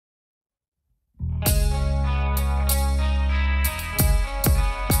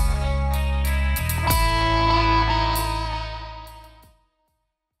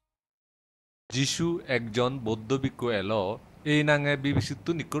যিশু একজন বৌদ্ধ ভিক্ষু এলো এই নাঙে বিবিসিত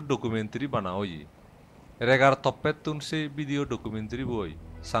নিকট ডকুমেন্টারি বানাওই রেগার তপ্পেতুন সে ভিডিও ডকুমেন্টারি বই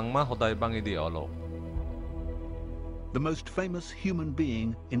সাংমা হদায় বাঙি দিয়ে অলো The most famous human being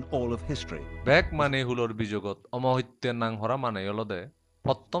in all of history. Bake মানে হুলর বিজগত অমহিত্যের নাং হরা মানে অলদে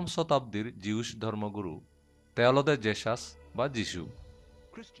সপ্তম শতাব্দীর জিউস ধর্মগুরু তেলদে জেসাস বা যিশু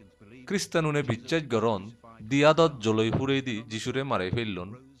খ্রিস্টানুনে বিচ্ছেদ গরণ দিয়াদত জলই ফুরেই দি যিশুরে মারে ফেললন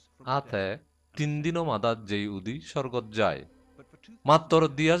আতে 3 দিনও মাদাত যেই উদি স্বর্গত যায় মাত্র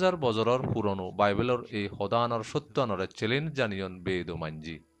 2000 বছরের পুরনো বাইবেলর এই হদানর সত্য আনরে চ্যালেঞ্জ জানিয়ন বেদ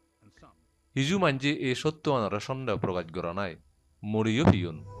মাঞ্জি হিজু মাঞ্জি এই সত্য আনরে সন্দেহ প্রকাশ করা নাই মরিও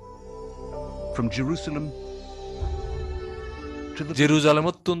Hiyon From Jerusalem to the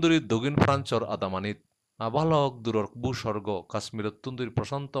জেরুজালেমত তুন্দুরি দক্ষিণ ফ্রান্সর আদামানিত আবালক দূরর ভূস্বর্গ কাশ্মীরত তুন্দুরি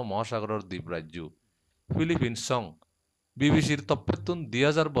প্রশান্ত মহাসাগরের দ্বীপরাজ্য ফিলিপিন্স সং বিবিসির তপ্পেতুন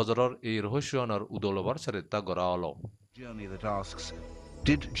 2000 বছরের এই রহস্যনার উদলবার চরিত্রা গড়া হলো journey that asks,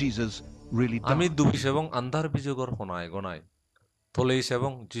 did Jesus really আমি die? দুবিশ এবং আন্ধার বিযোগর হনায় গনায় তলেইস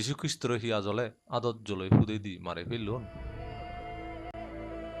এবং যীশুখ্রিস্টর হিয়া জলে আদত জলে ফুদে দি মারে ফেললুন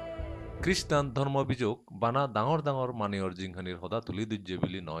খ্রিস্টান ধর্মবিযোগ বানা ডাঙর ডাঙর মানিয়র জিংহানির হদা তুলি দুজ্জে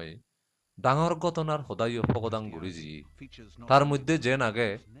বিলি নয় ডাঙর ঘটনার হদাইয় ফগদাং গুড়িজি তার মধ্যে যে নাগে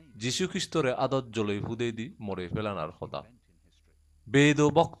যীশুখ্রিস্টরে আদত জলে ফুদে দি মরে ফেলানার হদা বেদ ও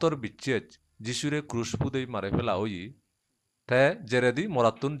বক্তর বিচ্ছেদ যিশুরে ক্রুশ ফুদেই মারে ফেলা ওই তে জেরেদি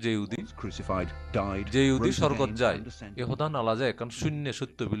মরাতুন Crucified, died, যে ইউদি rose স্বর্গত again, যায় and ascended. এ হদা নালা যায় এখন শূন্য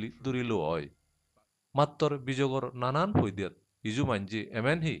সত্য বিলি দূরিল হয় মাত্র বিযোগর নানান ফৈদিয়াত ইজু মানজি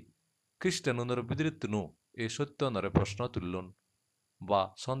এমেন হি খ্রিস্টানুনের বিদৃত নু এই সত্য নরে প্রশ্ন তুললন বা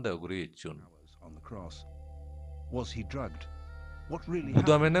সন্দেহ করে ইচ্ছুন On the cross. Was he drugged? What really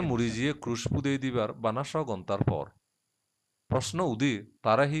বুদামেনে happened in the মুরিজিয়ে ক্রুশ পুদে দিবার বানাস গন্তার পর প্রশ্ন উদি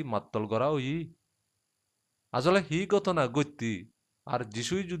তারা হি মাত্তল করা ওই আসলে হি ঘটনা গত্যি আর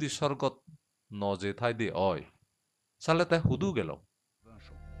যিশুই যদি স্বর্গত নজে থাই দে হয় সালে তাই হুদু গেল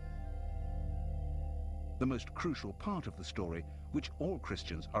controversial? The most crucial part of the story, which all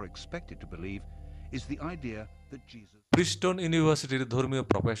Christians are expected to believe, is the idea that Jesus Preston ইউনিভার্সিটির ধর্মীয়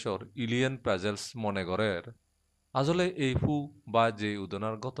প্রফেসর ইলিয়ান প্যাজেলস মনে করের আসলে এই ফু বা যে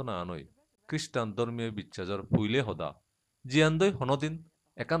উদনার ঘটনা আনই খ্রিস্টান ধর্মীয় বিশ্বাসর ফুইলে হদা জিয়ান্দই হনদিন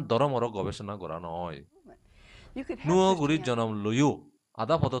একান দরমর গবেষণা করা নয় নুয়গুড়ি জনম লইও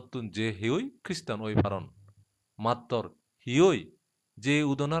আদা পদত্তুন যে হেই খ্রিস্টান ওই ফারণ মাত্তর হিয়ই যে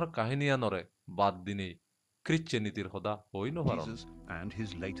উদনার কাহিনীয়ানরে বাদ দিনেই খ্রিশ্চানীতির হদা হই নভারণ Jesus and his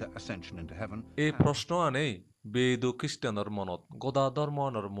later ascension into heaven এই প্রশ্ন আনেই বেদ খ্রিস্টানের মনত গদা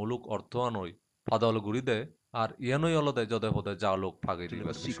ধর্মানোর মূলক অর্থ আনই ফাদল গুড়ি দে আর ইয়ানই অলদে যদে হদে যা লোক ফাগে to live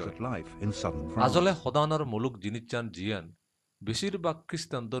দিবার a বিষয় secret life in southern France. আসলে হদানোর মূলক জিনিস চান জিয়ান বেশিরভাগ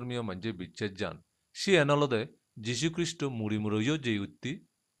খ্রিস্টান ধর্মীয় মাঝে বিচ্ছেদ যান সে এনলদে যীশুখ্রিস্ট মুড়িমুড়ইও যে উত্তি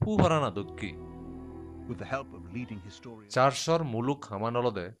ফু হরানা দক্ষি With the help of leading historians, চারশর মূলক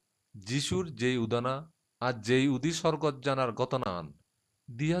হামানলদে যিশুর যেই উদানা আর যেই উদি স্বর্গত জানার ঘটনা আন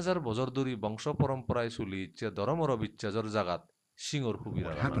 2000 বছর ধরি বংশ পরম্পরায় চলি ইচ্ছে ধরমর বিচ্ছেদর জাগাত সিংহর খুবিরা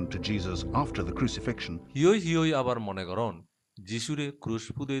what happened to Jesus after the crucifixion, হিয়ই হিয়ই আবার মনে করন যিশুরে ক্রুশ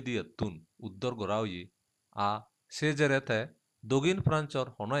ফুদে দিয়ে তুন উদ্দর গড়াওই আ সে জেরেতে দক্ষিণ ফ্রান্সর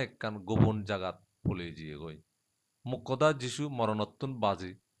হন একখান গোপন জাগাত ফুলে জিয়ে গই মুকদা যিশু মরণত্তুন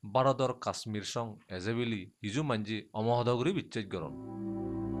বাজি বারদর কাশ্মীর সং এজেবিলি হিজু মাঞ্জি অমহদগুরি বিচ্ছেদ গরণ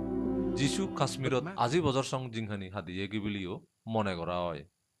যিশু কাশ্মীরত আজি বছর সং জিংহানি হাদিয়ে গিবিলিও মনে করা হয়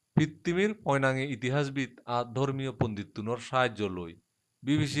পৃথিবীর পয়নাঙে ইতিহাসবিদ আর ধর্মীয় পণ্ডিতুনৰ সাহায্য লই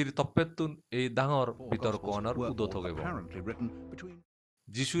বিবিসির তপ্পেতুন এই ডাঙর four বিতর্ক Gospels আনার were উদো all থগেব apparently written between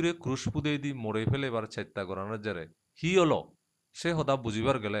যিশুরে ক্রুশ পুদে দি মরে ফেলেবার চেষ্টা করানোর জেরে হি হল সে হদা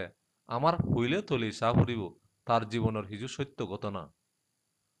বুঝিবার গেলে আমার হইলে তলি চা ফুরিব তার জীবনের হিজু সত্য ঘটনা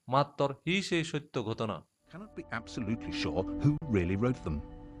মাত্র হি সেই সত্য ঘটনা cannot be absolutely sure who really wrote them.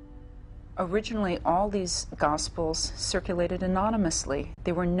 Originally, all these Gospels circulated anonymously.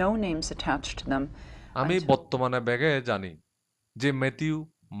 There were no names attached to them. আমি until- বর্তমানে ব্যাগে জানি যে ম্যাথিউ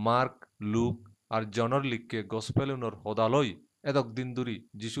মার্ক লুক আর জনের লিখকে গসপেলুনর হদালই এদক দিন ধরি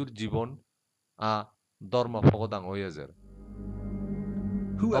যিশুর জীবন আ ধর্ম ফগদাং হইয়াছে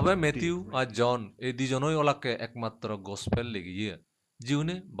Whoever তবে did ম্যাথিউ write আর জন এই দুজনই ওলাকে একমাত্র গসপেল লেগিয়ে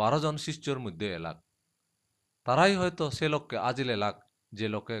জীবনে 12 জন শিষ্যর মধ্যে এলাক তারাই হয়তো সে লোককে আজিল এলাক যে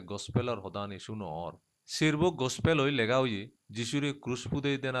লোকে গসপেলর হদানি শুনো অর সিরব গসপেল ওই লেগা হই যিশুরে ক্রুশ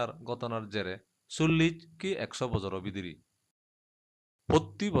পুদেই দেনার গতনার জেরে 40 কি 100 বছর অবিদিরি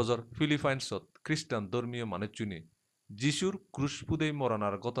প্রতি বছর ফিলিপাইন্সত খ্রিস্টান ধর্মীয় মানুষজনে যিশুর ক্রুশ পুদেই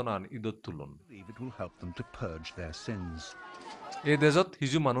মরনার ঘটনান ঈদত তুলন believe it will help them to purge their sins. এই দেশত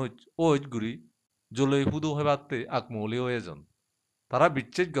হিজু মানুষ ওই গুড়ি জলই ফুদু হেবাতে আকমলি এজন তারা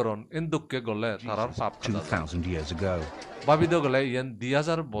বিচ্ছেদ গরণ এন দুঃখে গলে তারার পাপ খাজা যায় 2,000 years ago. বাবিদ গলে ইয়ান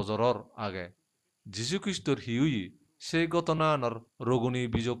 ২,০০০ বছৰৰ আগে যীশুখ্ৰীষ্টৰ হিউই সেই ঘটনার রগুনি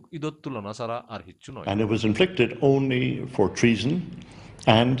বিযোগ ঈদত তুলনা ছাড়া আর হিচ্ছু নয় And it was inflicted only for treason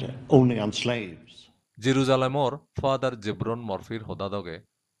and only on slaves. জেরুজালেমর father জেব্রন মরফির হদাদগে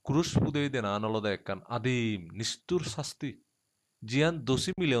ক্রুশ ফুদেই দেনা আনলদে একখান আদিম নিষ্ঠুর শাস্তি জিয়ান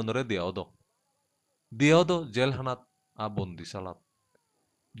 ২০ মিলিয়নরে দিয়াওদ জেলহানাত আ বন্দিশালাত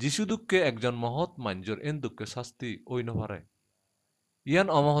যিশু দুঃখে একজন মহৎ মাঞ্জর এন দুঃখে শাস্তি ওই নভারে ইয়ান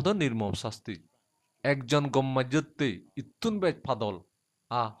অমহদ নির্মম শাস্তি একজন গম্মাজ্যতেই ইত্তুন বেজ ফাদল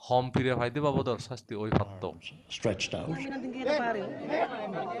আ হম ফিরে ভাইদে বাবদর শাস্তি ওই ফাত্ত Stretched out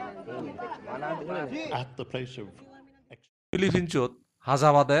at the place of ফিলিপিনচত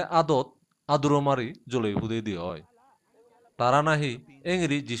হাজাবাদে আদুরমারি জলই হুদে দিয়ে হয় তারা নাহি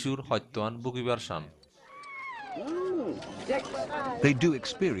এংরি যিশুর হত্যান বুকিবার শান They do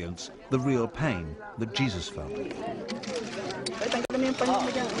experience the real pain that Jesus felt.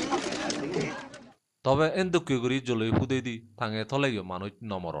 তবে এন দুঃখগুড়ি জলই হুদে দি থাঙে থলেও মানুষ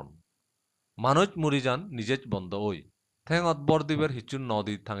নমরণ মানুষ মরি যান নিজে বন্ধ ওই ঠেঙত বরদিবের হিচুন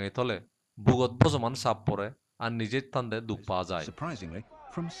নদী থাঙে থলে বুগত বজমান চাপ পরে আর নিজে থান্দে দুঃখ পাওয়া যায় Surprisingly,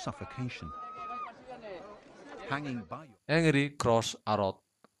 from suffocation. Hanging by your angry cross আরত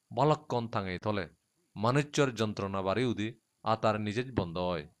বালক্কন Than থলে মানুষের যন্ত্রণা বাড়ি উদি আর তার নিজে বন্ধ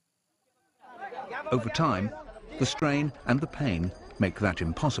হয় over time, the strain and the pain make that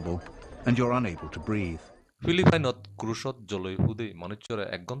impossible, and you're unable to breathe. ফিলিপাইনত ক্রুশত জলই হুদে মানুষরে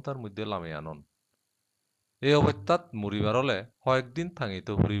 ১ ঘন্টার মধ্যে লামে আনন এই অবস্থাত মরিবার হলে কয়েকদিন থাঙিত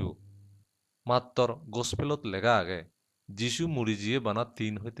হরিব মাত্র গোসপেলত লেগা আগে যিশু মুড়ি জিয়ে বানা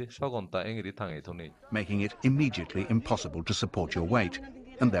 ৩ হইতে ৬ ঘন্টা এংরি থাঙিত নেই Making it immediately impossible to support your weight,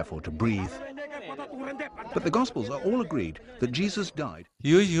 and therefore to breathe. But the Gospels are all agreed that Jesus died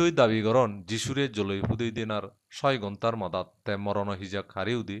হিয়ই দাবি করন যিশুরে জলই হুদই দিনার ৬ ঘন্টার মাদাত তে মরণ হিজা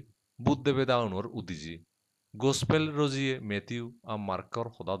খারি উদি বুদ্ধদেবে দাউনর উদিজি গোসপেল রজিয়ে মেথিউ আর মার্কর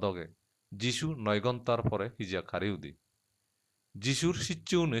হদাদগে যিশু ৯ ঘন্টার পরে হিজা খারি উদি যিশুর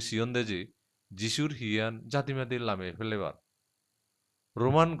সিচ্চুনে সিয়ন্দে যে যিশুর হিয়ান জাতিমাদি লামে ফেলেবার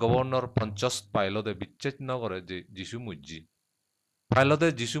রোমান গভর্নর পঞ্চস পাইলদে বিচ্ছেদ নগরে যে যিশু মুজ্জি পাইলদে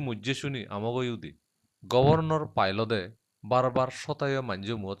যিশু মুজ্জে শুনি আমগই উদি গভর্নর পাইলদে বারবার শতায়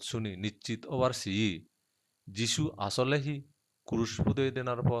মাঞ্জু মত শুনি নিশ্চিত ওবার সিই যিশু আসলেহি ক্রুশ ফুদে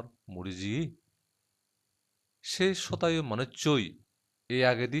দেনার পর মরিজি সে শতায় মানে চই এই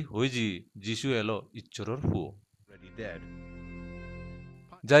আগেদি হইজি যিশু এলো ইচ্ছরর ফুও already dead.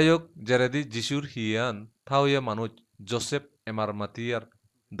 যাই হোক জেরেদি যিশুর হিয়ান থাউয়া মানুষ জোসেফ এমারমাতিয়ার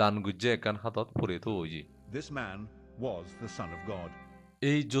দান গুজ্জে একান হাতত ফুরিত হইজি This man was the Son of God.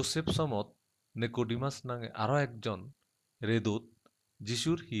 এই জোসেফ সমত নেকোডিমাস নাঙে আরো একজন রেদুত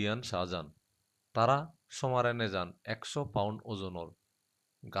যিশুর হিয়ান সাজান তারা সমারে নে যান ১০০ পাউন্ড ওজনের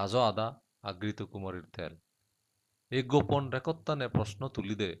গাজ আদা আগৃত কুমারীর তেল এই গোপন রেকত্তানে প্রশ্ন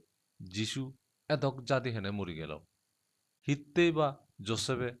তুলি দে যিশু এদক জাদি হেনে মরি গেল হিত্তেই বা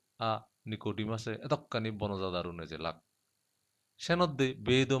জোসেফে আ নিকোডিমাসে এদক্কানি বনজাদারুনে যে লাগ সেনদ্দে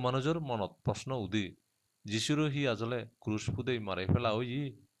বেদ মানুষের মনত প্রশ্ন উদি যিশুরও হি আজলে ক্রুশ ফুদেই মারে ফেলা হই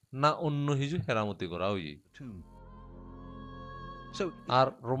না অন্য হিজু হেরামতি করা হই Tomb. So আর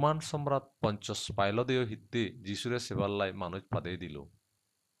রোমান সম্রাট পঞ্চস পাইলদেও হিত্তে যিশুরে সেবাল্লাই মানুষ পাদেই দিল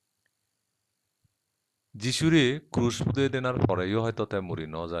যিশুরে ক্রুশ ফুদে দেনার পরেও হয়তো তে মরি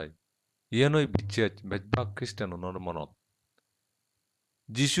ন যায় ইয়েনই বিচ্ছেদ বেদভাগ খ্রিস্টানর মনত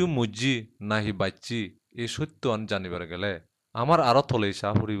যিশু মুজ্জি নাহি বাচ্চি এই সত্য আন জানিবার গেলে আমার আরো থলেই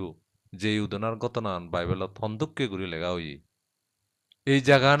চাহ ফুরিব যে উদনার ঘটনা বাইবেলত সন্দুককে ঘুরি লেগা হই এই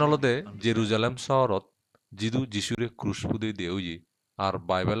জায়গা নলদে জেরুজালেম শহরত যিদু যিশুরে ক্রুশ ফুদে দেউই আর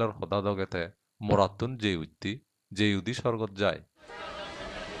বাইবেলের হদাদগেতে মরাতুন যে উদি স্বর্গত যায়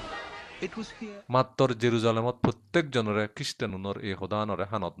it was here মাত্র জেরুজালেমত প্রত্যেক জনরে খ্রিস্টানুনর এই হদানরে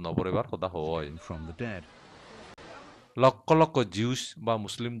হানত নবরেবার হদা হয় from the dead. Lakh lakh Zeus বা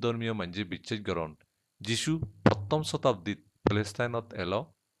মুসলিম ধর্মীয় মাঞ্জি বিচ্ছেদ গরণ যিশু প্রথম শতাব্দীত প্যালেস্টাইনত এলো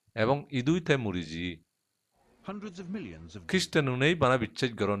এবং ইদুইতে মুরিজি Hundreds of millions of খ্রিস্টানুনেই বানা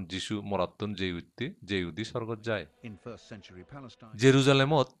বিচ্ছেদ গরণ যিশু মরাত্তুন যে উদি স্বর্গত যায় in first century Palestine.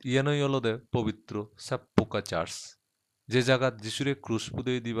 জেরুজালেমত ইয়ানই অলদে পবিত্র সেপ্পুকা চার্চ যে জায়গাত যিশুরে ক্রুশ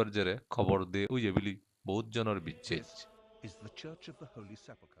পুদে দিবার জেরে খবর দে উইয়ে বিলি বহুত জনের বিচ্ছেদ Is the Church of the Holy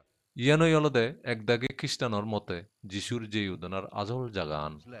Sepulchre ইয়ানই অলদে একদাগে খ্রিস্টানর মতে যিশুর যে উদনার আজল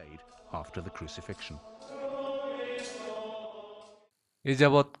জাগান laid after the crucifixion. এ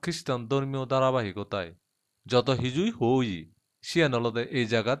যাবৎ খ্রিস্টান ধর্মীয় ধারাবাহিকতায় যত হিজুই হই সিয়ান হলদে এই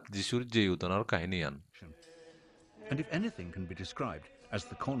জায়গাত যিশুর যে উদনার কাহিনী আন And if anything can be described as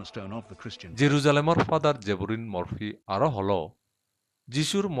the cornerstone of the Christian faith, জেরুজালেমর father জেবুরিন Murphy আরো হল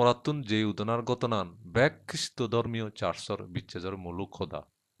যিশুর মরাতুন যে উদনার গতনান ব্যাক খ্রিস্ট ধর্মীয় চার্চর বিচ্ছেজর মুলুক খোদা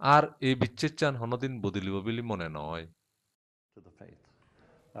আর এই বিচ্ছেদ চান হনদিন বদলিব বলি মনে নয়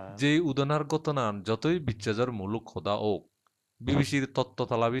যে উদনার গতনান যতই বিচ্ছেজর মুলুক খোদা ওক বিবিসির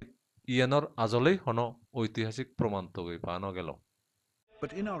তত্ত্বতালাবিদ ইয়ানর আজলেই হন ঐতিহাসিক প্রমাণ তগৈ পানো গেল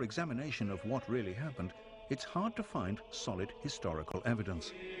but in our examination of what really happened, it's hard to find solid historical evidence.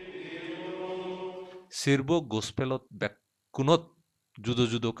 সিরবো গোসপেলত ব্যাকুনত জুদো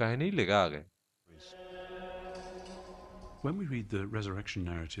জুদো কাহিনী লেগা আগে When we read the resurrection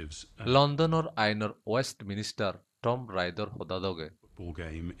narratives, লন্ডনৰ আইনৰ west minister Tom ৰাইডৰ সদাদগে football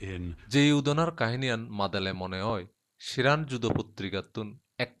game in যে উদনার কাহিনীয়ান মাদালে মনে হয় সিরান জুদো পত্রিকাতুন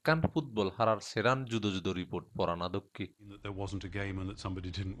এককান ফুটবল হারার সেরান জুদো জুদো report পড়ানা দক্ষি that there wasn't a game and that somebody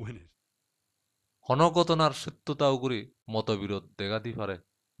didn't win it. হনগতনার সত্যতা উগুরি মতবিরোধ দেখা দি পারে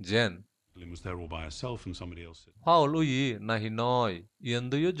যেন Lynn was there all by herself and somebody else said. Foul we নাহি নয়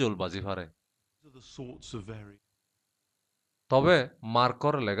ইয়েন্দইও জল বাজি পারে These are the sorts of very তবে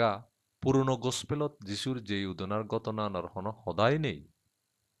মার্কর লেগা পুরনো গোসপেলত যিশুর যে উদনার গতনানর হন সদায় নেই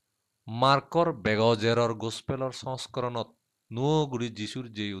মার্কর বেগজেরর গোসপেলর সংস্করণত নুগুড়ি যিশুর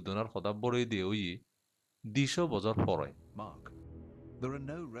যে উদনার সদা বড়ই দিয়ে উই 200 বছর পরে Mark, there are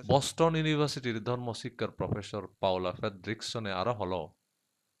no Boston ইউনিভার্সিটির ধর্মশিক্ষার প্রফেসর পাওলা ফেডরিকসনে আরো হল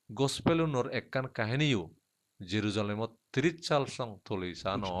গোসপেলুনর একখান কাহিনীও জেরুজালেমত 30 সাল সং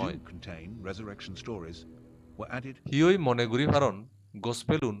থলিসা which নয় do contain resurrection stories were added হিয়ই মনে গুরি ভারণ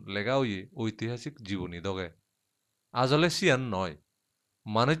গোসপেলুন লেগাউই ঐতিহাসিক জীবনী দগে আজলে সিয়ান নয়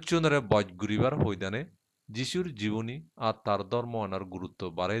মানুষজনরে বজ গুরিবার হইদানে যিশুর জীবনী আর তার ধর্ম আনার গুরুত্ব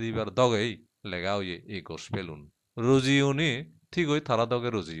বাড়াই দিবার দগেই লেগাউই এই গোসপেলুন রজিউনি ঠিকই তারা দগে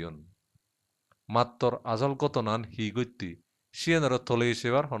রজিউন মাত্তর আজল গতনান হি গত্যি সিয়ানের থলে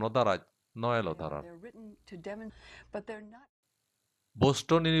সেবার হনদারাজ নয়ল ধারার They're written to but they're not.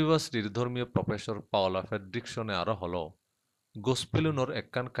 Boston ইউনিভার্সিটির ধর্মীয় প্রফেসর পাওলা ফেডরিকসনে আরো হল গোসপেলুনর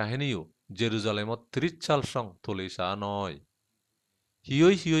একখান কাহিনীও জেরুজালেমত 30 সাল সং থলিসা নয়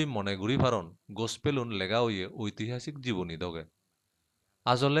হিয়ই মনে গুড়ি ভারণ গোসপেলুন লেগাউয়ে ঐতিহাসিক জীবনী দগে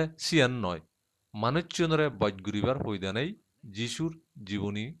আজলে সিয়ান নয় মানুষজনরে বজগুরিবার হইদানেই যিশুর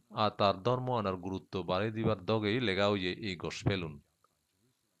জীবনী আর তার ধর্ম আনার গুরুত্ব বাড়াই দিবার দগেই লেগাউয়ে এই গোসপেলুন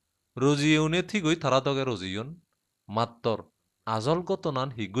রজিউনে ঠিকই তারা দগে রজিউন মাত্তর আজল গতনান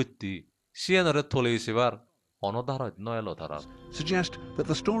হিগত্যি সিয়ানরে থলে সেবার অনধারত নয়ল ধারার suggest that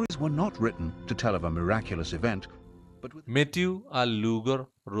the stories were not written to tell of a miraculous event, but with মেটিউ আর লুগর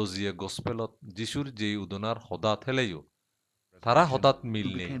রজিয়ে গোসপেলত যিশুর যে উদনার হদা থেলেও তারা হদাত মিল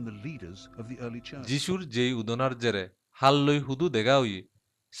who নেই became the leaders of the early church. যিশুর যে উদনার জেরে হাল্লই হুদু দেগাউই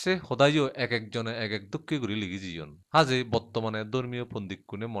সে সদাইও এক একজনে এক এক দুঃখে ঘুরি লিগি জিয়ন হাজে বর্তমানে ধর্মীয়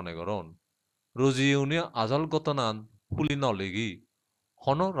পন্ডিকুনে মনে করন রজিউনে আজল গতনান হুলি ন লেগি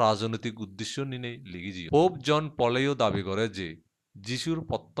হন রাজনৈতিক উদ্দেশ্য নিনে লিগি জিয়ন পোপ জন পলেও দাবি করে যে যিশুর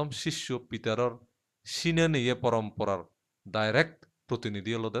প্রথম শিষ্য পিতারর সিনে নিয়ে পরম্পরার ডাইরেক্ট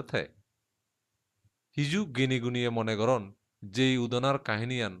প্রতিনিধি হল দেথে হিজু গিনিগুনিয়ে মনে করন যেই উদনার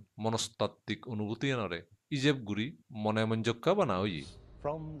কাহিনীয়ান মনস্তাত্ত্বিক অনুভূতি আনরে ইজেব গুড়ি মনে মঞ্জক্কা বানা হই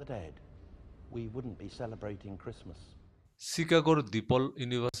From the dead, we wouldn't be celebrating Christmas. শিকাগোর ডিপল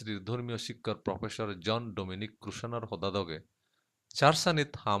ইউনিভার্সিটির ধর্মীয় শিক্ষার প্রফেসর জন ডোমিনিক ক্রুশনার হদাদগে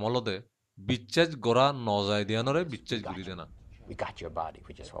চারসানিত হামলদে বিচ্ছেজ গোড়া নজায় দিয়ানরে বিচ্ছেজ গুড়ি দেনা We got your body,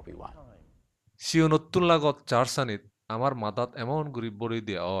 which is what we want. সিয়নত্তুল্লাগত চারসানিত আমার মাতাত এমন গুড়ি বড়ি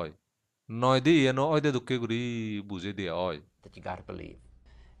দেয়া হয় নয় দি এনো অয়দে দুঃখে গুড়ি বুঝে দেয়া হয় That you gotta believe.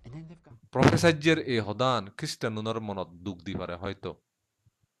 And then they've got প্রফেসরজের এই হদান খ্রিস্টানুনের মনত দুঃখ দি পারে হয়তো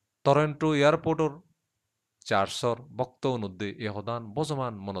টরেন্টো এয়ারপোর্টর চার্চর বক্ত অনুদ্দে এ হদান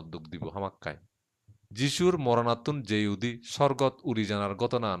বজমান মনত দুঃখ দিব হামাক্কায় যিশুর মরণাতুন যে ইউদি স্বর্গত উড়ি জানার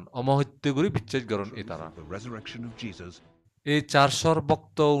গতনান অমহত্যে গুড়ি বিচ্ছেদ গরণ এ তারা The resurrection of Jesus এই চারশর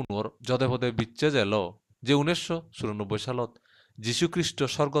বক্ত উনোর জদে পদে বিচ্ছেদ এলো যে 1994 সালত যীশুখ্রিস্ট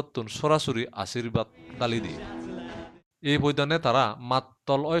স্বর্গতুন সরাসরি আশীর্বাদ তালি দিয়ে এই বৈদানে তারা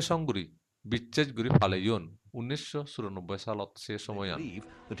মাত্তল অয়সংগুড়ি বিচ্ছেদ গুড়ি ফালেইন 1994 সালত সে সময় believe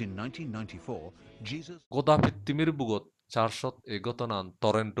that in 1994 Jesus গোদা পৃথিবীর বুগত চারশত এ গতনান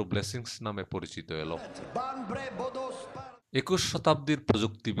টরেন্টো ব্লেসিংস নামে পরিচিত এলো 21 শতাব্দীর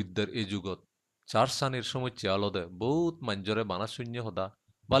প্রযুক্তিবিদ্যার এই যুগত চার সানির সময় চিয়ালদে বহুত মাঞ্জরে বানা শূন্য হদা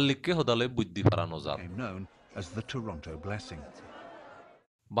বা লিখকে হদালে বুদ্ধি ফারানো যার became known as the Toronto blessing.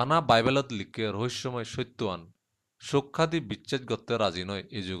 বানা বাইবেলত লিখকে রহস্যময় সত্যয়ান সুখ্যাতি বিচ্ছেদ গত্তে রাজি নয়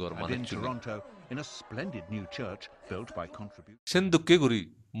এই যুগর And মানে in Toronto, in a splendid new church built by contributors Sendukki guri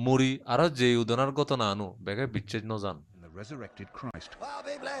muri aro je udonar gotona anu bege bicchet nozan. in the resurrected Christ. Well,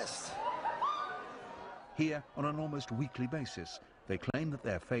 be blessed. Here, on an almost weekly basis, they claim that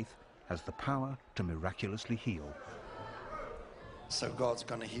their faith has the power to miraculously heal. So God's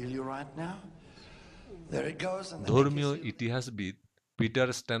going to heal you right now? There it goes. And then ধর্মীয় ইতিহাসবিদ Peter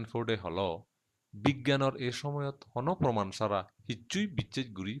স্ট্যানফোর্ডে হল বিজ্ঞানের এ সময়ত হন প্রমাণ ছাড়া হিচ্ছুই বিচ্ছেদ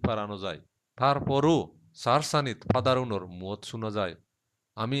গুড়ি পারানো যায় তারপরও সারসানিত ফাদারুনর মুয়ত শুনা যায়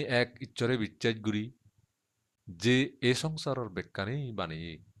আমি এক ইচ্ছরে বিচ্ছেদ গুড়ি যে এ সংসারের বেক্কানেই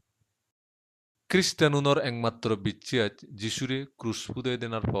বানিয়ে খ্রিস্টানুনর একমাত্র বিচ্ছেদ যিশুরে ক্রুশ ফুদে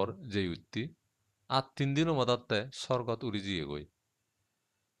দেনার পর যে উত্তি আর 3 দিনও মদাতে স্বর্গত উড়ি জিয়ে গই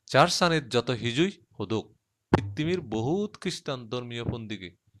চার সানিত যত হিজুই হদুক পৃথিবীর বহুত খ্রিস্টান ধর্মীয় পন্থীকে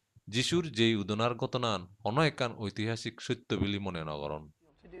যিশুর যেই উদনার ঘটনান অন একান ঐতিহাসিক সত্য বলি মনে নগরণ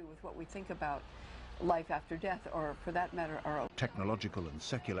to do with what we think about life after death, or for that matter, our Technological and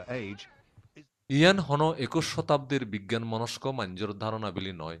secular age ইয়ান হন 21 শতাব্দীর বিজ্ঞান মনস্ক মাঞ্জর ধারণা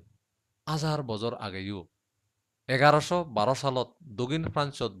বিলি নয় হাজার বছর আগেও 1112 সালত দক্ষিণ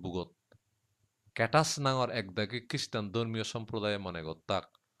ফ্রান্সত বুগত ক্যাটাস নাঙর একদাগী খ্রিস্টান ধর্মীয় সম্প্রদায়ে মনে গত্তাক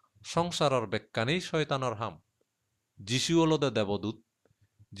সংসারের বেক্কানেই শয়তানর হাম যিশু অলদে দেবদূত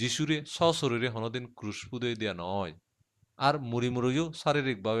যিশুরে সশরীরে হনদিন ক্রুশ ফুদে দিয়া নয় আর মুড়ি মুড়িও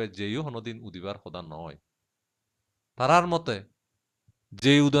শারীরিকভাবে যেইও হনদিন উদিবার হদা নয় তারার মতে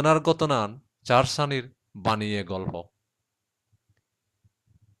যে উদনার গতনান চার সানির বানিয়ে গল্প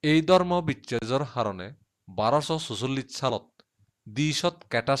এই ধর্ম বিচ্ছেদর কারণে 1246 সালত দিশত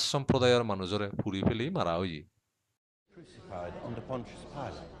ক্যাটাস সম্প্রদায়ের মানুষরে পুরি ফেলেই মারা হই crucified under Pontius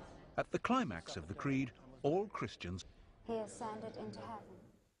Pilate. At the climax of the creed, all Christians He ascended into heaven.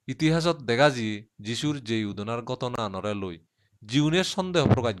 ইতিহাসত দেখা যায় যিশুর যে উদনার ঘটনা আনরে লই জীবনের সন্দেহ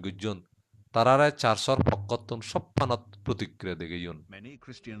প্রকাশ গুজন তারারে 400 পক্ষতন সপ্পানত প্রতিক্রিয়া দেগেইন many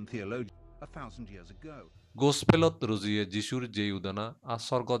Christian theologians 1,000 years ago গোসপেলত রুজিয়ে যিশুর যে উদনা আর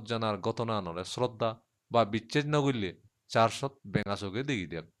স্বর্গত জানার ঘটনা আনরে শ্রদ্ধা বা বিচ্ছেদ নগইলে 400 বেঙাচকে দেখি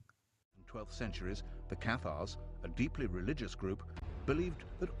দেখ in 12th centuries, the Cathars, a deeply religious group, believed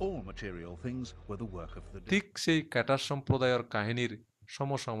that all material things were the work of the devil. ঠিক সেই ক্যাটার সম্প্রদায়ের কাহিনীর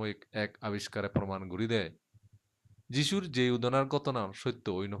সমসাময়িক এক আবিষ্কারে প্রমাণ করি দেয় যিশুর যে উদনার ঘটনা সত্য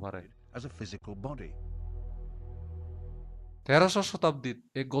হইন পারে As a physical body. 1300 শতাব্দীত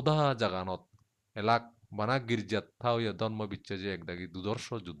এক গদা জাগানত এলাক বানা গির্জাত থাউয়া ধর্ম বিচ্ছেদে একদাগি দুদর্শ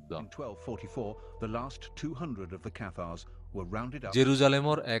যুদ্ধ In 1244, the last 200 of the Cathars were rounded up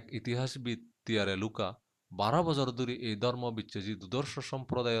জেরুজালেমর এক ইতিহাসবিদ তিয়ারে লুকা 12 বছর ধরে এই ধর্ম বিচ্ছেদী দুদর্শ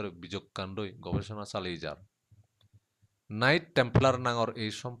সম্প্রদায়ের বিজয়কাণ্ডই গবেষণা চালিয়ে যার নাইট টেম্পলার নাঙর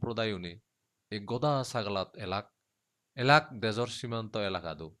এই সম্প্রদায় উনি এই গদা সাগলাত এলাক দেজর সীমান্ত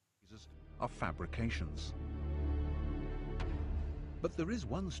এলাকা দো of fabrications. But there is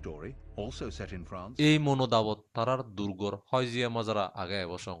one story, also set in France, এই মনোদাবত তারার দুর্গর হয়জিয়া মাজারা আগে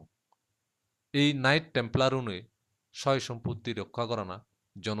এবসং এই নাইট টেম্পলার উনি সয় সম্পত্তি রক্ষা করা না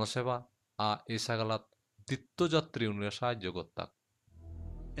জনসেবা এই সাগালাত তীর্থযাত্রী উনি সাহায্য করতাক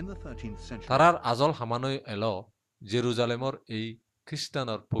in the 13th century. তারার আজল হামানই এলো জেরুজালেমর এই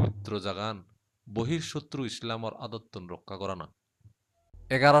খ্রিস্টানের পবিত্র জাগান বহির শত্রু ইসলামর আদত্তন রক্ষা করা না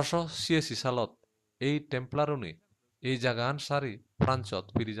 1186 সালত এই টেম্পলারুনি এই জাগান সারি ফ্রান্সত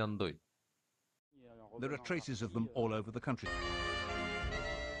ফিরিজান দই There are traces of them all over the country.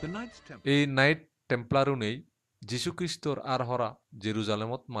 The Knights Templar এই নাইট টেম্পলারুনেই যীশুখ্রিস্টর আর হরা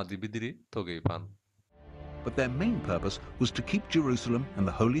জেরুজালেমত মাদিবিদিরি তগেই পান but their main purpose was to keep Jerusalem and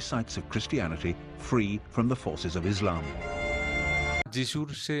the holy sites of Christianity free from the forces of Islam. যিশুর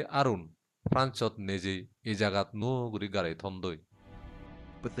সে আরুন ফ্রান্সত নেজেই এই জাগাত নোগুরি গাড়াই থন্দই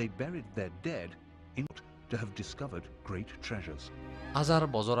But they buried their dead in order to have discovered great treasures. হাজার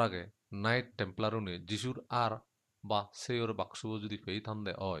বছর আগে night টেম্পলারুনে যিশুর আর বা সেয়র বাক্সুব যদি Fei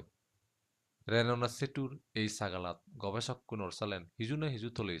থান্দে হয় রেননা সেটুর এই সাগালাত গবেষক কুনর সালেন হিজু না হিজু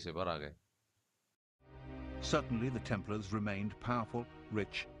তলে সেবার আগে Certainly the Templars remained powerful,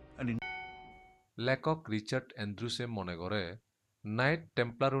 rich, and in লেখক রিচার্ড অ্যান্ড্রুসে মনে করে নাইট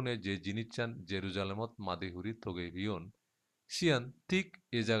টেম্পলারুনে যে জিনিস চান জেরুজালেমত মাদিহুরি থগে ভিয়ন সিয়ান ঠিক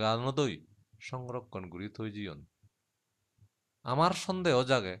এ জায়গা নদই সংরক্ষণ করি থই জিয়ন আমার সন্দেহ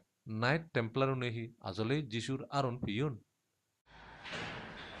জাগে নাইট টেম্পলারুনেহি আজলেই যিশুর আরন peon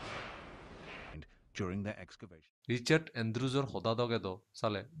during their excavation. Richard অ্যান্ড্রুজর হদা দগেদ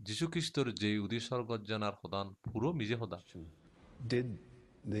সালে যীশুখ্রিস্টর যে উদিসর্গত জানার হদান পুরো মিজে হদা Did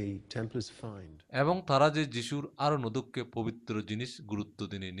the Templars find এবং তারা যে যিশুর আরো নদুককে পবিত্র জিনিস গুরুত্ব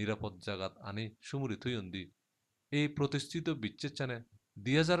দিনে নিরাপদ জাগাত আনি সুমুরি থইয়ন্দি এই প্রতিষ্ঠিত বিচ্ছেদ চানে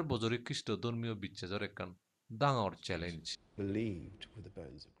 2000 বছরে খ্রিস্ট ধর্মীয় বিচ্ছেদর একখান ডাঙর challenge Believed with the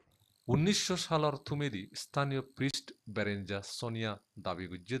bones of Christ. 1900 সালের থুমেদি স্থানীয় প্রিস্ট বেরেঞ্জা সোনিয়া দাবি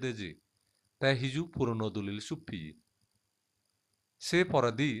গুজ্জে যে তাই হিজু পুরনো দলিল সুপ্পি সে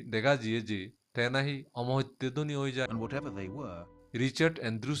পরাদি দেখা জিয়ে যে তাই নাহি অমহত্যদনী হয়ে যায় And whatever they were, Richard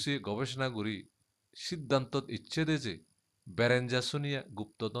অ্যান্ড্রুসে গবেষণা করি সিদ্ধান্তত ইচ্ছে দে যে বেরেঞ্জা সোনিয়া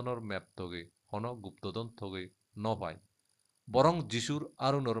গুপ্তধনের ম্যাপ থগে হন গুপ্তধন থগে নপায় বরং যিশুর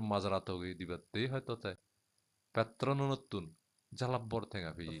আরুণর মাজারা থগে দিবাতেই হয়তো তাই পেত্রনতুন জালাব্বর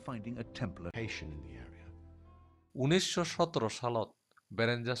ঠেঙা পেয়ে finding a Templar Location in the area. 1917 সালত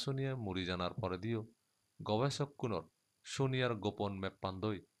বেরেঞ্জা সোনিয়া মরি জানার পরে দিও গবেষক কুনর সোনিয়ার গোপন ম্যাপ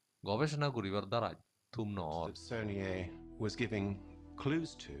পান্দই গবেষণা করিবার দ্বারাই থুম নর That Saunier was giving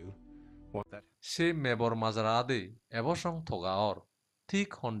clues to what that সে মেবর মাজারা আদে এবসং থগা অর ঠিক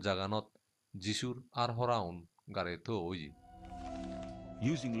হন জাগানত যিশুর আর হরাউন গারে তো ওই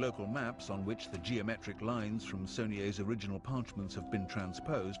Using local maps on which the geometric lines from Saunier's original parchments have been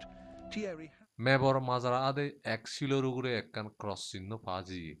transposed, Thierry মেবর মাজারা আদে এক শিলর উগুরে একখান ক্রস চিহ্ন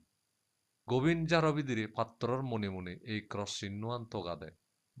পাজি গোবিন জারবিদিরে পাত্রর মনে মনে এই ক্রস চিহ্ন আন তোগা দে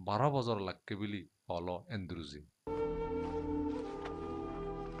 12 বছর লাগকে বিলি হল এন্দ্রুজি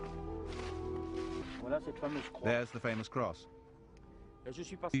There's the famous cross.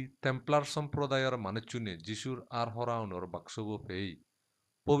 Templar সম্প্রদায়ের মানুচুনে যিশুর আর হরাউনর বাক্সব পেই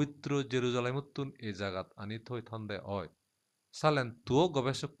পবিত্র জেরুজালেমতুন এ জাগাত আনি থই থান্দে হয় সালেন তুও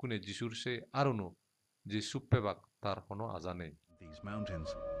গবেষক কুনে যিশুর সে আরুনো যে সুপ্পেবাক তার হনো আজানে These mountains.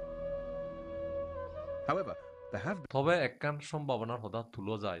 However, there have been তবে একখান সম্ভাবনার হদা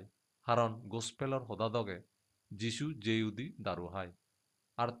তুলো যায় কারণ গোসপেলর হদা দগে যিশু জেউদি দারু হায়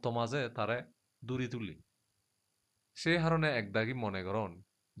আর তমাজে তারে দূরি তুলি সে হারণে একদাগি মনে করন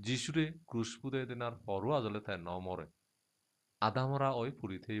যিশুরে ক্রুশপুদে দিনার পরও আজলে তাই ন মরে আদামরা ওই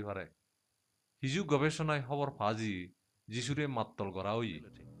পুরিতেই পারে হিজু গবেষণায় খবর ফাজি যিশুরে মাত্তল করা ওই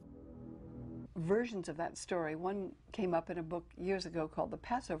Versions of that story. One came up in a book years ago called The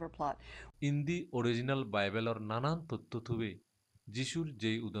Passover Plot. ইন্দি original বাইবেলর নানান তথ্য থুবে যিশুর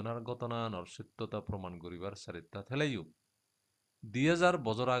যেই উদনার ঘটনার সত্যতা প্রমাণ করিবার চারিতা থেলাইও 2000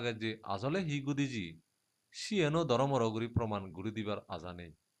 বছর আগে যে আজলে হি গুদিজি সিয়েনো ধর্মরগুরি প্রমাণ গুরি দিবার আজা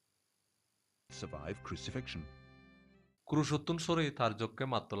নেই survived crucifixion. ক্রুশতুন সরে তার যজ্ঞে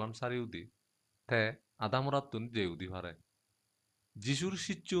মাত্তলান সারিউদি তে আদামরাতুন জেউদি হারে যিশুর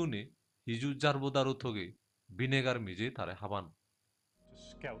সিচ্চুনে হিজু জারবোদারু থগে ভিনেগার মিজে তারে হাবান To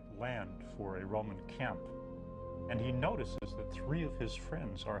scout land for a Roman camp, and he notices that 3 of his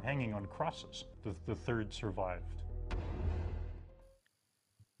friends are hanging on crosses. The third survived.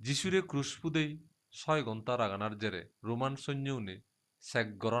 যিশুরে ক্রুশপুদেই 6 ঘন্টা রাগানার জেরে রোমান সৈন্যউনে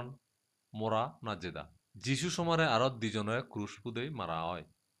সেকগরন মোরা নাজেদা যিশু সমারে আরো 2 জনে ক্রুশপুদেই মারা হয়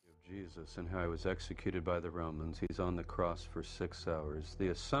Jesus and how he was executed by the Romans. He's on the cross for 6 hours. The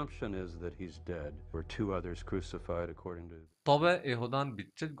assumption is that he's dead. There were 2 others crucified according to... তবে এহদান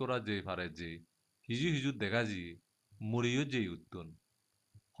বিচ্ছেদ করা যেই পারে যে হিজু হিজু দেখা জি মরিও যেই উত্তন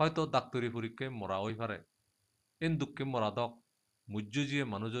হয়তো ডাক্তারি পরীক্ষায় মরা হই পারে এন দুঃখে মরা দক মুজ্জ জিয়ে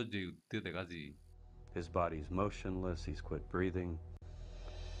মানুষ যেই উত্তে দেখা জি His body's motionless. He's quit breathing.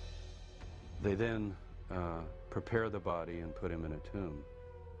 They then prepare the body and put him in a tomb.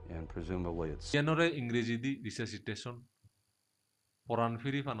 And presumably it's ইয়ানরে ইংরেজি দি রিসাসিটেশন পরাণ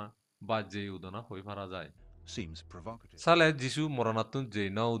ফিরি ফানা বা যেই উদনা হই পারা যায় Seems provocative. সালে যিশু মরণাতুন যেই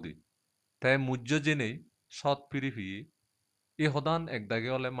নাউদি তাই মুজ্জ জেনেই সৎ ফিরি ফিয়ে এ হদান একদাগে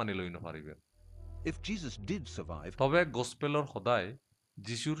হলে মানি লই নপারিবে If Jesus did survive, তবে গোসপেলর হদায়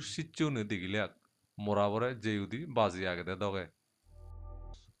যিশুর সিচ্চেও নে দেখিলাক মোরাবরে যেউদি বাজি আগেতে দগে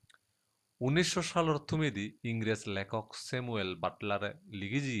 1900 সালের থুমেদি ইংরেজ লেখক স্যামুয়েল বাটলারে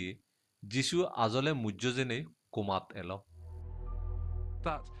লিখি জিয়ে যিশু আজলে মুজ্জ জেনেই কুমাত এলো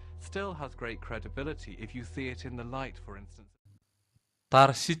That still has great credibility if you see it in the light, for instance. তার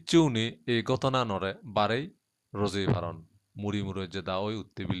সিচ্চেও নে এই ঘটনা নরে বারেই রোজে ভারণ মুড়ি মুড়ে যে দা ওই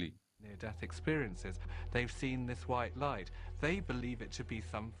উত্তেবিলি Near-death experiences, they've seen this white light. They believe it to be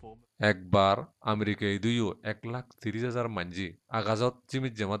some form of... একবার আমেরিকায় দুইও 1,30,000 মানজি আগাজত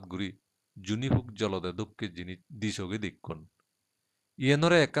জিমিত জামাত গুরি জুনিহুক জলদে দুঃখে জিনি দিশকে দিক্ষণ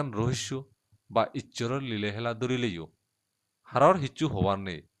ইয়েনরে একান রহস্য বা ইচ্ছরের লীলে হেলা ধরিলেইও হারর হিচ্ছু হবার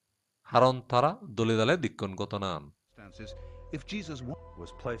নেই হারণ তারা দলে দলে দিক্ষণ কত নান if Jesus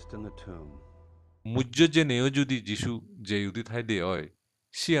was placed in the tomb. মুজ্জ যে নেও যদি যিশু যে উদি থাই দে হয়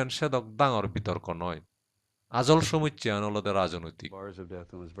সিয়ান সেদক ডাঙর বিতর্ক নয় আজল সমস্যা আনলদে রাজনৈতিক Bars of death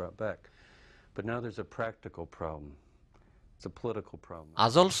and was brought back. But now there's a practical problem. It's a political problem.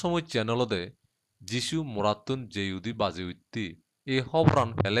 আজল সমস্যা আনলদে যিশু মোরাতুন যে উদি বাজে উত্তি এই হবরান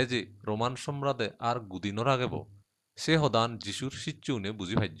ফেলে যে রোমান সম্রাটে আর গুদিনর আগেব সে হদান যিশুর শিচ্যুনে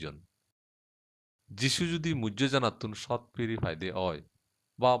বুঝি ভাইজন যিশু যদি মুজ্জে জানাতুন সৎ ফিরি ফাইদে হয়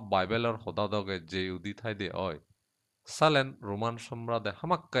বা বাইবেলর হদাদগে যে উদি থাইদে হয় সালেন রোমান সম্রাটে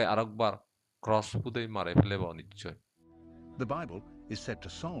হামাক্কায় আরেকবার ক্রস পুদেই মারে ফেলেব নিশ্চয় The Bible is said to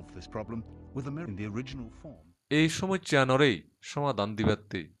solve this problem with a miracle in the original form. এই সমস্যানরেই সমাধান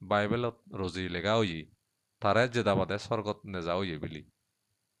দিবাত্তি বাইবেলত রজি লেগা হই তারে জেদাবাদে স্বর্গত নেজা হইয়ে বিলি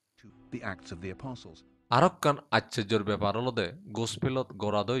The Acts of the Apostles. আরক্কান আশ্চর্যর ব্যাপার হলদে গোসপেলত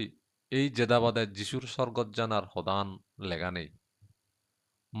গোড়াদই এই জেদাবাদে যিশুর স্বর্গত জানার হদান লেগা নেই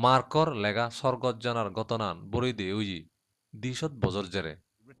মার্কর লেগা স্বর্গত জানার গতনান বরই দে উই দিশত বজর জেরে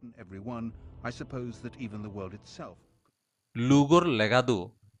Written every one, I suppose that even the world itself. লুগর লেগা দু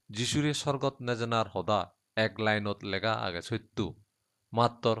যিশুরে স্বর্গত নেজানার হদা এক লাইনত লেগা আগে সত্যু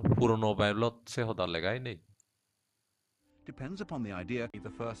মাত্তর পুরনো বাইবলত সে হদা লেগাই নেই Depends upon the idea.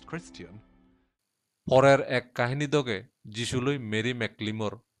 The first Christian. পরের এক কাহিনী দগে যিশুলই মেরি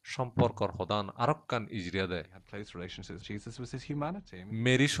ম্যাকলিমর সম্পর্কর হদান আরক্কান ইজরিয়া দেয় Had close relationships. Jesus was his humanity.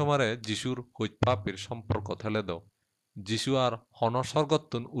 Mary সমারে যিশুর হৈপাপির সম্পর্ক থেলে দাও যিশু আর হন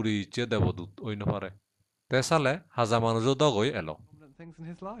স্বর্গতুন উড়ি ইচ্ছে দেবদূত অইন পারে তেসালে হাজা মানুষ দগই এলো Things in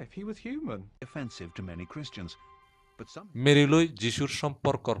his life. He was human. Offensive to many Christians. But some মেরিলই যিশুর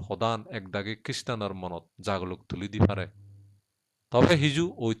সম্পর্কর হদান একদাগে খ্রিস্টানের মনত জাগলুক তুলি দি পারে তবে হিজু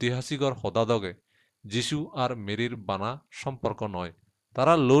ঐতিহাসিকর হদাদগে যিশু আর মেরির বানা সম্পর্ক নয়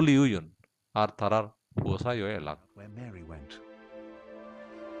তারা লোলিউয়ন আর তারার পোসাইও এলাক where Mary went.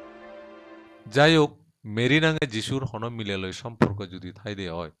 যাই হোক মেরি নাঙে যিশুর হন মিলেলই সম্পর্ক যদি থাই দে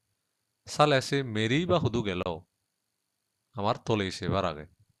হয় সালে সে মেরি বা হুদু গেল আমার তলেই সেবার আগে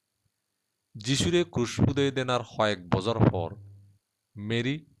যিশুরে ক্রুশপুদে দেনার কয়েক বছর পর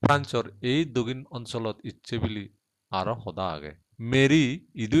মেরি ফ্রান্সর এই দক্ষিণ অঞ্চলত ইচ্ছে বিলি আরো সদা আগে মেরি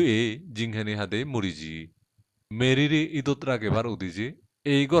ইদু এ জিংহানি হাদে মরিজি মেরিরে ইদত রাগেবার উদিজি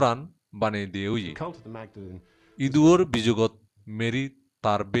এই গরান বানিয়ে দিয়ে we Cult of the Magdalene. ইদুয়র বিযোগত Mary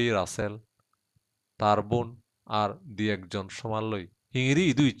তার বে রাসেল তার বোন আর দি একজন সমালই হিঙিরি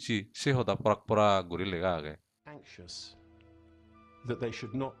ইদু ইচ্ছি সে হদা পরাকপরা গড়ি লেগা আগে Anxious that they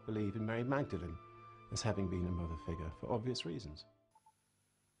should not believe in Mary Magdalene as having been a mother figure for obvious reasons.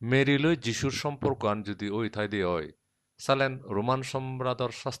 মেরিলই যিশুর সম্পর্ক আন যদি ওই থাই দিয়ে হয় সালেন রোমান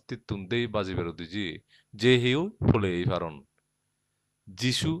সম্রাটর শাস্তি তুন্দেই বাজি বেরোদি যে হিও ফুলে এই ফারণ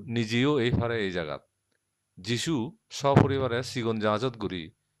যিশু নিজেও এই ফারে এই জায়গাত যিশু সপরিবারে সিগন জাহাজত গুরি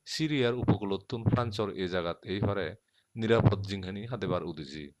সিরিয়ার উপকূলতুন ফ্রান্সর এই জায়গাত এই ফারে নিরাপদ জিংহানি হাদেবার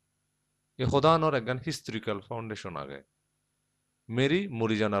উদিজি এ হদানর একগান হিস্ট্রিক্যাল ফাউন্ডেশন আগে মেরি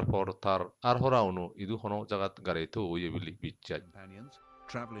মরি জানার পর তার আর হরা অনু ইদু হন জাগাত গাড়াইতো ওই বিলি বিচ্ছাজ Companions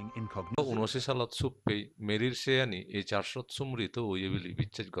traveling incognito. 19 সালত সুপ্পেই মেরির সেয়ানি এই 400 সুমৃত ওই বিলি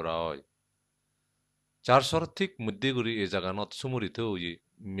বিচ্ছেদ করা হয় 400 ঠিক মধ্যে গুরি এই জাগানত সুমরিত ওই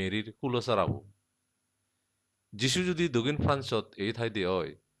মেরির কুলসারাবু যিশু যদি দক্ষিণ ফ্রান্সত এই ঠাই দিয়ে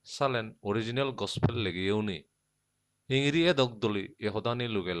হয় সালেন অরিজিনাল গসপেল লেগেও নি হিঙিরি এ দগদলি এ হদানি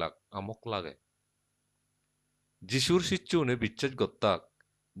লুগেলাক আমক লাগে যিশুর শিচ্যুনে বিচ্ছেদ গত্তাক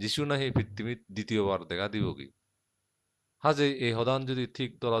যিশু নাহি পৃথিবীত দ্বিতীয়বার দেখা দিবগি হাজে এই হদান যদি ঠিক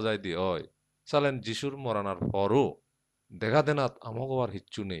ধরা যায় দিয়ে হয় সালেন যিশুর মরানার পরও দেখা দেনাত আমগবার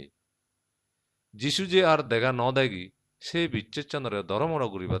হিচ্ছু নেই যিশু যে আর দেখা ন দেখি সে বিচ্ছেদ চানরে দরমর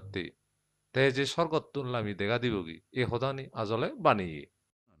গুরিবাত্তি তে যে স্বর্গত তুললামি দেখা দিবগি এ হদানি আজলে বানিয়ে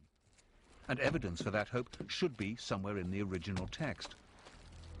And evidence for that hope should be somewhere in the original text,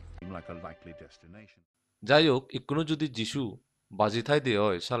 like a likely destination. যাই হোক ইকুনো যদি যিশু বাজি থাই দিয়ে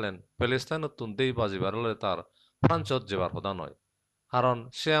হয় সালেন প্যালেস্তাইনত তুনতেই বাজি বারলে তার ফ্রান্সত যেবার হদা নয় কারণ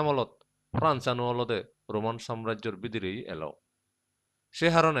সে আমলত ফ্রান্স আনুয়লদে রোমান সাম্রাজ্যর বিদিরেই এলো সে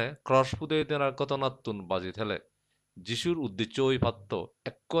হারণে ক্রস পুদে তেনার কতনাত্তুন বাজি থেলে যিশুর উদ্দেশ্য ওই পাত্র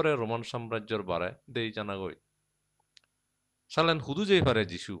এক করে রোমান সাম্রাজ্যর বারে দেই জানাগই সালেন হুদু যেই পারে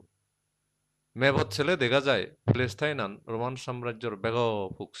যিশু মেবত ছেলে দেখা যায় প্যালেস্তাইনান রোমান সাম্রাজ্যর বেগ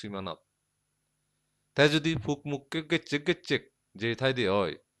ফুক সীমানাত তাই যদি ফুক মুখকে গেচ্চেক গেচ্চেক যে ঠাই দিয়ে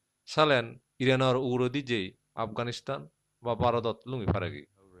হয় সালেন ইরানের উগ্রদি যেই আফগানিস্তান বা ভারতত লুঙি ফারেগি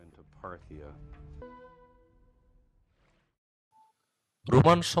into Parthia.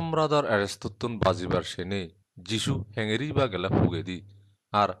 রোমান সম্রাটর অ্যারেস্ততুন বাজিবার সেনে যিশু হেঙেরি বা গেলা ফুগেদি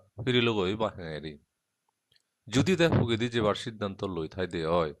আর ফিরিলগই বা হেঙেরি যদি দে ফুগেদি যেবার সিদ্ধান্ত লই থাই দে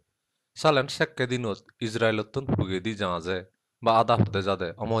হয় সালেন সেক্কে দিনত ইসরায়েলতুন ফুগেদি জাহাজে বা আদা হতে যাদে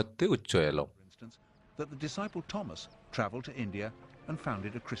অমহত্যে উচ্চ এলো For instance, that the disciple Thomas traveled to India and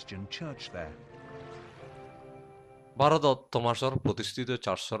founded a Christian church there. ভারতত তমাসর প্রতিষ্ঠিত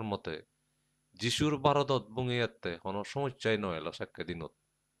চার্চর মতে যিশুর ভারতত বুঙিয়াতে হন সমস্যাই নয় সাক্ষে দিনত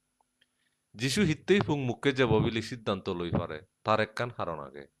যিশু হিতেই ফুং মুখে যাব বুলি সিদ্ধান্ত লই পারে তার একখান হারণ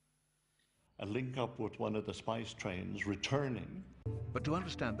আগে A link up with one of the spice trains returning. But to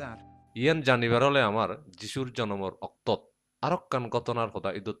understand that, ইয়ান জানিবার হলে আমার যিশুর জন্মর অক্তত আরক্কান ঘটনার কথা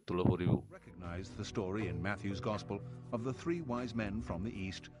ইদত তুলে পড়িব recognize the story in Matthew's Gospel of the three wise men from the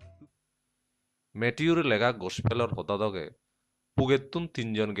east. মেটিউর লেগা গোসপেলর হতাদগে পুগেতুন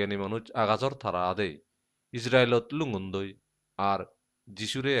তিনজন জ্ঞানী মানুষ আগাজর থারা আদেই ইসরায়েলত লুঙ্গন্দই আর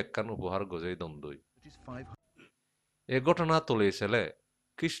যিশুরে একখান উপহার গজাই দন্দই এ ঘটনা তুলেছিলে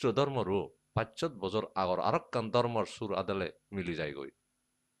খ্রিস্ট ধর্মরও ৫০০ বছর আগর আরক্কান ধর্মর সুর আদালে মিলি যায়গই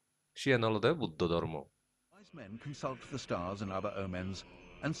সিয়ান হলদে বুদ্ধ ধর্ম Wise men consult the stars and other omens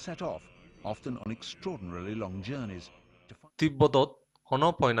and set off, often on extraordinarily long journeys. তিব্বতত হন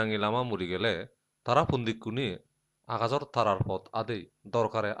পয়নাঙ্গি লামা মরি গেলে তারা পুন্দিকুনি আগাজর তারার পথ আদেই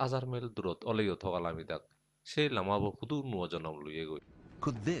দরকারে ১০০০ মাইল দূরত অলেইও থকালামি দাক সেই লামাবো ফুদু নুয়া জনম লইয়ে গই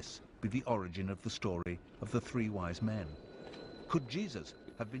Could this be the origin of the story of the three wise men? Could Jesus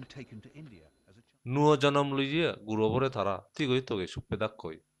have been taken to India as a child? নুয়া জনম লইয়ে গুরবরে তারা তিগই তগে সুপে দাক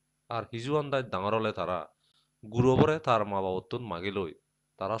কই আর হিজুয়ান্দায় ডাঙরলে তারা গুরবরে তার মা বাবতুন মাগি লই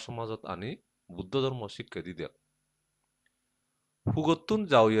তারা সমাজত আনি বুদ্ধ ধর্ম শিক্ষা দি দেয় হুগতুন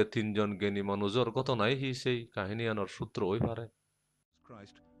যাওয়ে তিনজন জ্ঞানী মানুষের ঘটনাই হি সেই কাহিনী আনার সূত্র হই পারে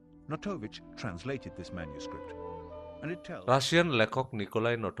Christ, Notovich translated this manuscript, and it tells Russian লেখক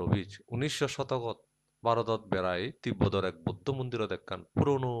নিকোলাই নটোভিচ ১৯০০ শতকত ভারতত বেড়াই তিব্বতর এক বৌদ্ধ মন্দিরত একখান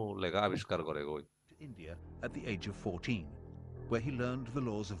পুরনো লেখা আবিষ্কার করে গই to India at the age of 14, where he learned the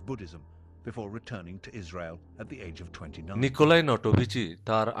laws of Buddhism before returning to Israel at the age of 29. Nikolai নটোভিচি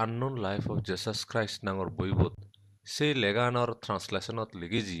তার unknown life of Jesus Christ নাঙর বইবত সেই লেগানর ট্রান্সলেশনত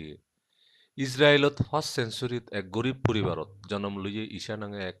লিখি যিয়ে ইসরায়েলত 1st সেঞ্চুরিত এক গরিব পরিবারত জন্ম লইয়ে ঈশা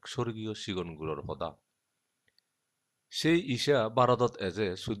নাঙে এক স্বর্গীয় সিগন গুরর হদা সেই ঈশা ভারতত এজে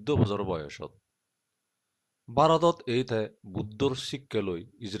 14 বছর বয়সত ভারতত এইতে বুদ্ধর শিক্ষা লই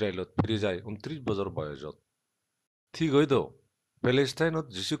ইসরায়েলত ফিরে যায় 29 বছর বয়সত ঠিক হইত প্যালেস্টাইনত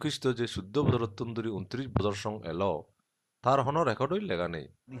যীশুখ্রিস্ট যে 14 বছরত তুন্দুরি 29 বছর সং এলো তার হন রেকর্ডই লেগা নেই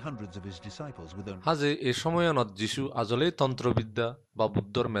Hundreds of his disciples with only হাজে এ সময়নত যিশু আজলেই তন্ত্রবিদ্যা বা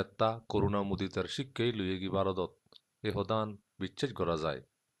বুদ্ধর মেত্তা করুণা মুদিতার শিক্ষাই লইয়ে গি ভারতত এ হদান বিচ্ছেদ করা যায়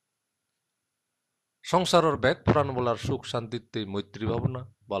সংসারের ব্যাগ পুরাণ বলার সুখ শান্তিতে মৈত্রী ভাবনা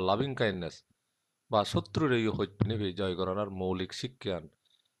বা লাভিং কাইন্ডনেস বা শত্রুর এই হৈপিনে জয় করার মৌলিক শিক্ষান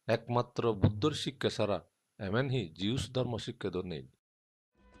একমাত্র বুদ্ধর শিক্ষা ছাড়া এমনহি জিউস ধর্ম শিক্ষা তো নেই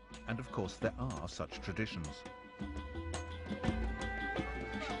and of course there are such traditions.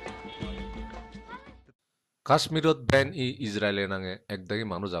 কাশ্মীরত বেন ইসরায়েলে নাঙে একদাগী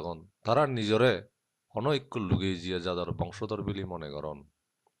মানুষ আগন তারা নিজরে অনৈক্য লুগেই জিয়া যাদর বংশধর বিলি মনে করন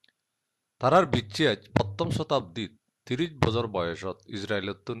তারার বিচ্ছিয়াজ ১ম শতাব্দীত ৩০ বছর বয়সত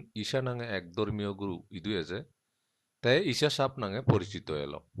ইসরায়েলতুন ঈশা নাঙে এক ধর্মীয় গুরু ইদুয়ে যে তাই ঈশা সাপ নাঙে পরিচিত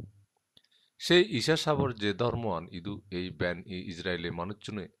এলো সেই ঈশা সাবর যে ধর্ম আন ইদু এই বেন ইসরায়েলি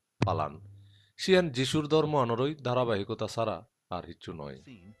মানুষজনে পালান সিয়ান যিশুর ধর্ম আনরই ধারাবাহিকতা ছাড়া আর কিছু নয়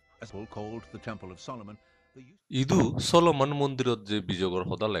As called the Temple of Solomon, Idu Solomon মন্দিরত যে বিজগর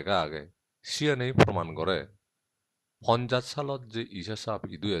হদা লেখা আগে সিয়ানেই প্রমাণ করে ৫০ সালত যে ঈশা সাপ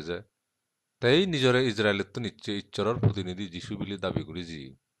ইদুয়ে যে তাই নিজরে ইসরায়েলত নিচ্ছে ইচ্ছরের প্রতিনিধি যিশু বিলি দাবি করি জি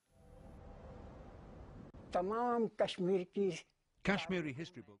तमाम Kashmiri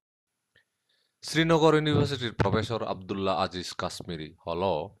history book. শ্রীনগর ইউনিভার্সিটির প্রফেসর আব্দুল্লাহ আজিজ কাশ্মীরি হল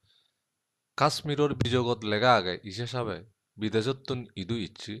কাশ্মীরের বিজগত লেগা আগে ঈশা সাবে বিদেশতুন ইদু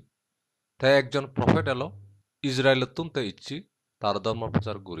ইচ্ছি তাই একজন প্রফেট এলো ইসরায়েলতুন তে ইচ্ছি তার ধর্ম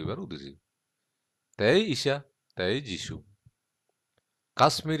প্রচার করিবার উদ্দেশ্যে তাই ঈশা তাই যিশু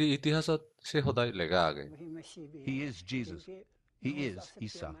কাশ্মীরি ইতিহাসত সে সদায় লেগা আগে He is Jesus. He is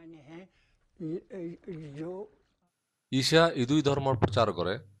Isa. Isha ইদুই ধর্মর প্রচার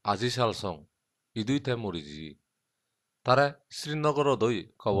করে আজি সাল সং ইদুই তে মরিজি তারা শ্রীনগর দই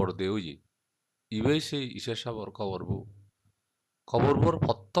খবর দেউই ইবেই সেই ঈশা সাবর খবরবর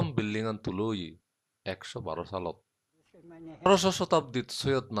প্রথম বিল্ডিং আন তুলই ১১২ সালত ১৮শ শতাব্দীত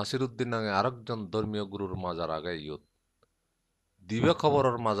সৈয়দ নাসিরুদ্দিন নামে আরেকজন ধর্মীয় গুরুর মাজার আগে ইয়ত দিবে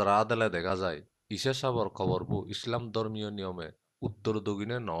খবরের মাজার আদালে দেখা যায় ঈশা সাবর খবরবু ইসলাম ধর্মীয় নিয়মে উত্তর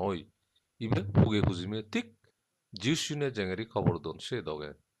দক্ষিণে নয় ইবে ফুগে খুঁজিমে ঠিক জিউসিনে জেঙেরি খবর দন সে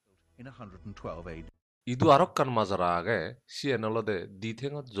দগে In 112 AD. ইদু আরক্কান মাজারা আগে সিয়েনলদে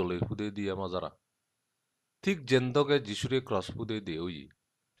দিথেঙত জলে ফুদে দিয়া মাজারা ঠিক জেন্দগে যিশুরে ক্রস ফুদে দেউই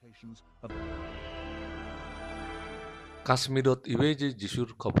কাশ্মীরত ইবে যে যিশুর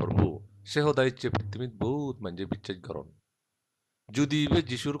খবরবু সে সদায় পৃথিবীত বহুত মানজে বিচ্ছেদ করন যদি ইবে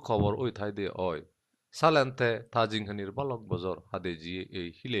যিশুর খবর ওই ঠাই দে হয় সালেনতে তা জিংহানির বালক বজর হাদে জিয়ে এই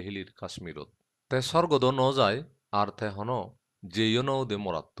হিলে হিলির কাশ্মীরত তে স্বর্গদ ন যায় আর তে হন যেইয় নও দে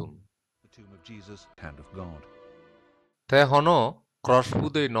মরাত্তুন The tomb of Jesus, hand of God. তে হন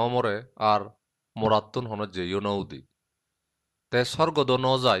ক্রসপুদে ন মরে আর মরাত্তুন হন যেইয় নও দি তে স্বর্গদ ন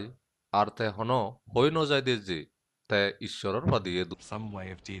যায় আর তে হন হই ন যায় দে যে তে ঈশ্বরের পাদিয়ে Some way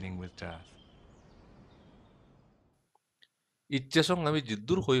of dealing with death. ইচ্ছে সঙ্গে আমি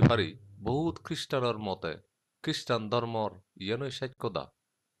জিদ্দুর হই পারি বহুত খ্রিস্টানের মতে খ্রিস্টান ধর্মর ইয়ানই সাক্ষ্যদা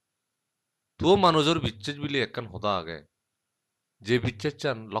তুও মানুষের বিচ্ছেদ বিলি একখান হতা আগে যে বিচ্ছেদ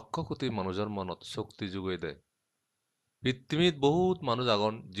চান লক্ষ কোটি মানুষের মনত শক্তি যোগাই দেয় পৃথিবীত বহুত মানুষ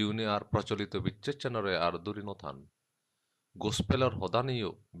আগন জীবনী আর প্রচলিত বিচ্ছেদ চানরে আর দূরি নথান গোসপেলর হদানিও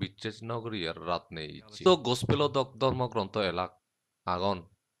বিচ্ছেদ নগরী আর রাত নেই তো গোসপেল ধর্মগ্রন্থ এলাক আগন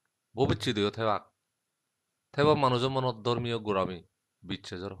ভবিষ্যদীয় থেবাক থেবা মানুষের মনত ধর্মীয় গোড়ামি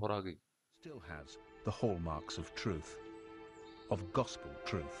বিচ্ছেদর হরাগি Still has the hallmarks of truth, of gospel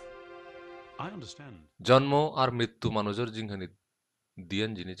truth. I understand. জন্ম আর মৃত্যু মানুষের জিংহানিত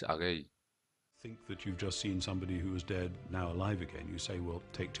দিয়ান জিনিস আগেই Think that you've just seen somebody who was dead now alive again. You say, well,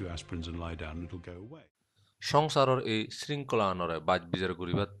 take 2 aspirins and lie down and it'll go away. সংসারের এই শৃঙ্খলা আনরে বাজ bizarre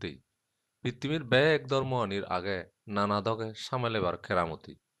করিবাতেই পৃথিবীর ব্যাগ ধর্ম আনির আগে নানা দগে সামেলেবার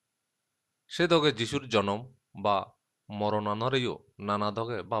খেরামতি সে দগে যিশুর জনম বা মরণ আনরেও নানা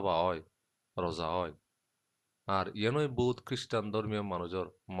দগে বাবা হয় রোজা হয় আর ইয়ানই বহুত খ্রিস্টান ধর্মীয় মানুষের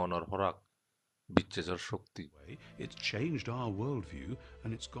মনের হরাক বিচ্ছেজর শক্তি It's changed our worldview and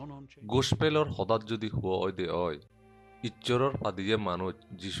it's gone on changing. গোসপেলর হদাত যদি হুয়া ওই দে হয় ইচ্ছরর পাদিয়ে মানুষ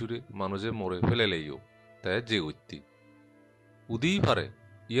যিশুরে মানুষে মরে ফেলেলেইও তাই যে ঐতি উদিই পারে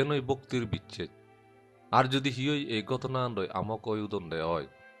ইয়ানই বক্তির বিচ্ছেদ আর যদি হিয়ই এই ঘটনা আনয় আমক ওই উদন দেয় হয়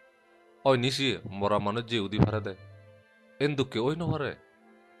ওই নিশিয়ে মরা মানুষ যে উদি ভারে দেয় এন দুঃখে ওই নহারে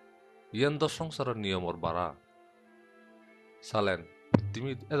ইয়ান দ সংসারের নিয়মর বাড়া সালেন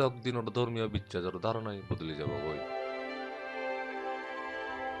তুমি এদক দিনের ধর্মীয় বিচ্ছেদর ধারণাই বদলে যাব বই